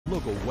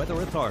local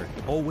weather authority,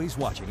 always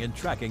watching and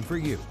tracking for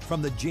you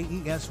from the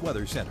JES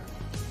Weather Center.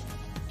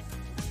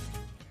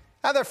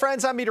 Hi there,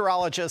 friends. I'm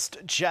meteorologist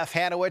Jeff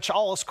Hanowich.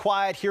 All is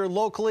quiet here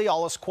locally,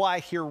 all is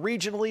quiet here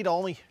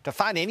regionally. To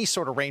find any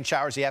sort of rain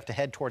showers, you have to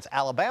head towards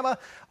Alabama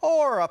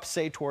or up,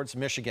 say, towards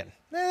Michigan.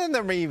 And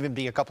there may even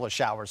be a couple of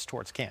showers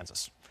towards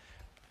Kansas.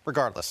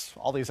 Regardless,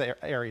 all these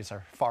areas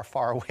are far,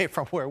 far away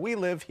from where we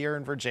live here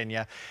in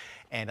Virginia.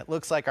 And it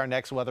looks like our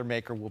next weather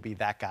maker will be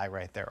that guy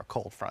right there, a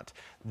cold front.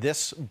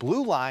 This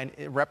blue line,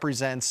 it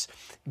represents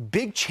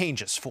big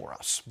changes for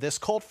us. This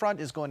cold front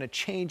is going to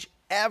change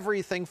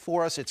everything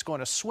for us. It's going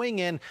to swing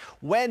in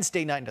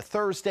Wednesday night into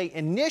Thursday.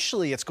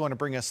 Initially, it's going to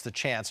bring us the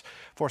chance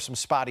for some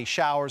spotty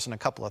showers and a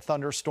couple of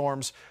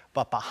thunderstorms.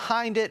 But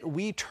behind it,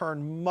 we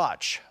turn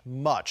much,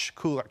 much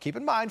cooler. Keep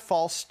in mind,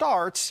 fall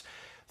starts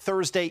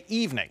Thursday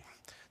evening.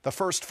 The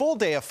first full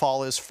day of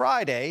fall is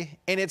Friday,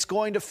 and it's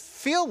going to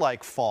feel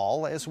like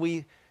fall as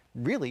we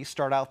really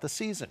start out the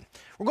season.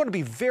 We're going to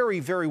be very,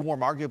 very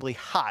warm, arguably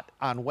hot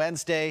on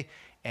Wednesday,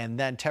 and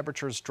then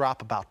temperatures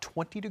drop about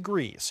 20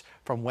 degrees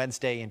from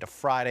Wednesday into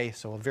Friday,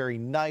 so a very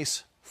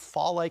nice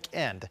fall-like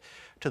end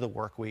to the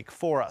work week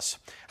for us.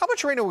 How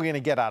much rain are we going to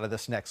get out of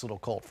this next little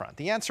cold front?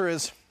 The answer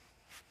is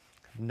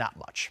not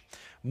much.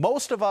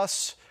 Most of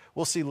us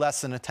will see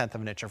less than 1/10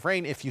 of an inch of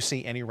rain if you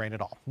see any rain at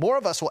all. More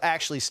of us will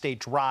actually stay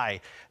dry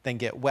than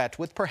get wet,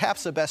 with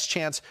perhaps the best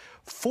chance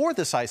for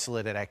this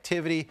isolated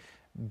activity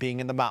being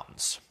in the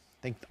mountains.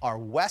 I think our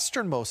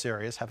westernmost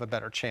areas have a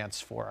better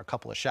chance for a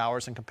couple of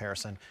showers in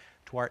comparison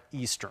to our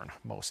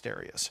easternmost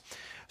areas.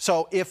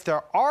 So if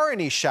there are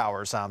any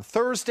showers on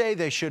Thursday,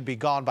 they should be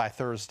gone by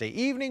Thursday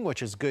evening,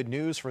 which is good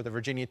news for the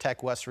Virginia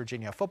Tech West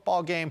Virginia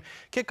football game.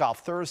 Kickoff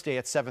Thursday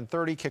at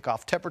 7:30.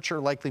 Kickoff temperature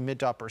likely mid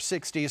to upper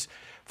 60s,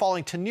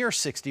 falling to near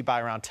 60 by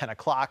around 10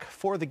 o'clock.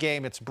 For the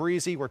game, it's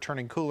breezy. We're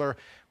turning cooler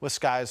with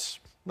skies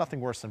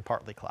nothing worse than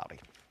partly cloudy.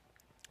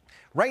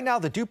 Right now,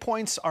 the dew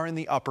points are in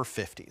the upper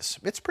 50s.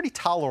 It's pretty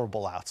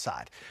tolerable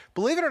outside.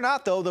 Believe it or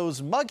not, though,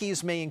 those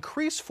muggies may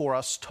increase for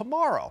us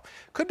tomorrow.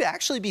 Could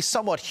actually be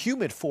somewhat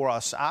humid for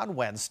us on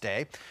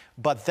Wednesday,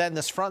 but then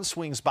this front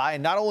swings by,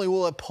 and not only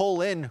will it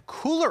pull in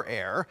cooler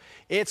air,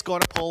 it's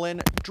going to pull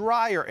in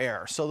drier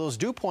air. So those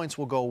dew points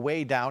will go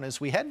way down as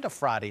we head into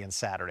Friday and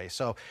Saturday.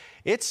 So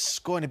it's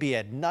going to be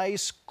a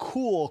nice,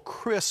 cool,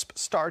 crisp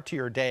start to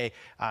your day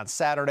on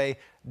Saturday.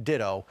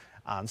 Ditto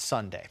on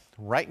Sunday.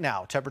 Right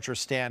now, temperatures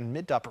stand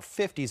mid to upper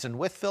 50s in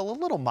Wytheville, a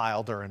little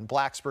milder in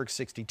Blacksburg,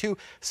 62.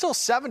 Still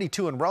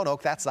 72 in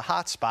Roanoke, that's the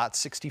hot spot.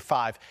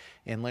 65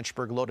 in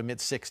Lynchburg, low to mid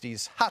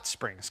 60s. Hot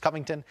Springs,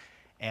 Covington,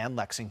 and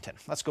Lexington.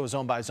 Let's go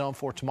zone by zone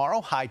for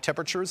tomorrow. High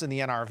temperatures in the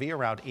NRV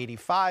around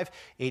 85,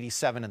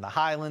 87 in the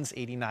Highlands,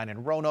 89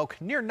 in Roanoke,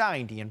 near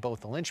 90 in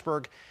both the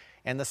Lynchburg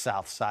and the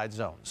South Side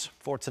zones.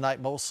 For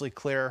tonight, mostly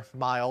clear,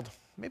 mild.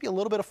 Maybe a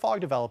little bit of fog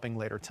developing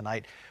later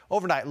tonight.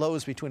 Overnight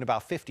lows between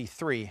about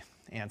 53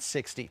 and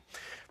 60.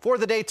 For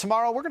the day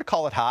tomorrow, we're going to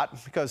call it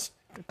hot because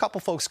a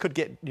couple folks could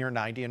get near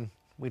 90, and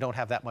we don't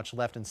have that much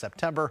left in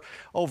September.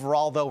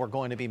 Overall, though, we're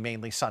going to be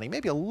mainly sunny,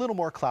 maybe a little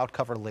more cloud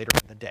cover later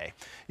in the day.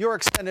 Your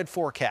extended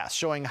forecast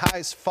showing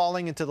highs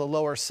falling into the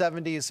lower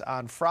 70s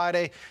on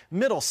Friday,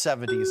 middle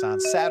 70s on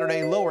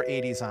Saturday, lower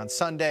 80s on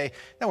Sunday.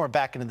 Then we're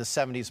back into the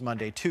 70s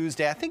Monday,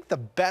 Tuesday. I think the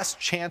best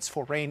chance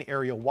for rain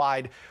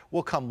area-wide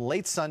will come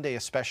late Sunday,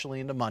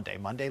 especially into Monday.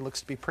 Monday looks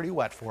to be pretty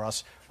wet for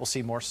us. We'll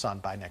see more sun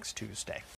by next Tuesday.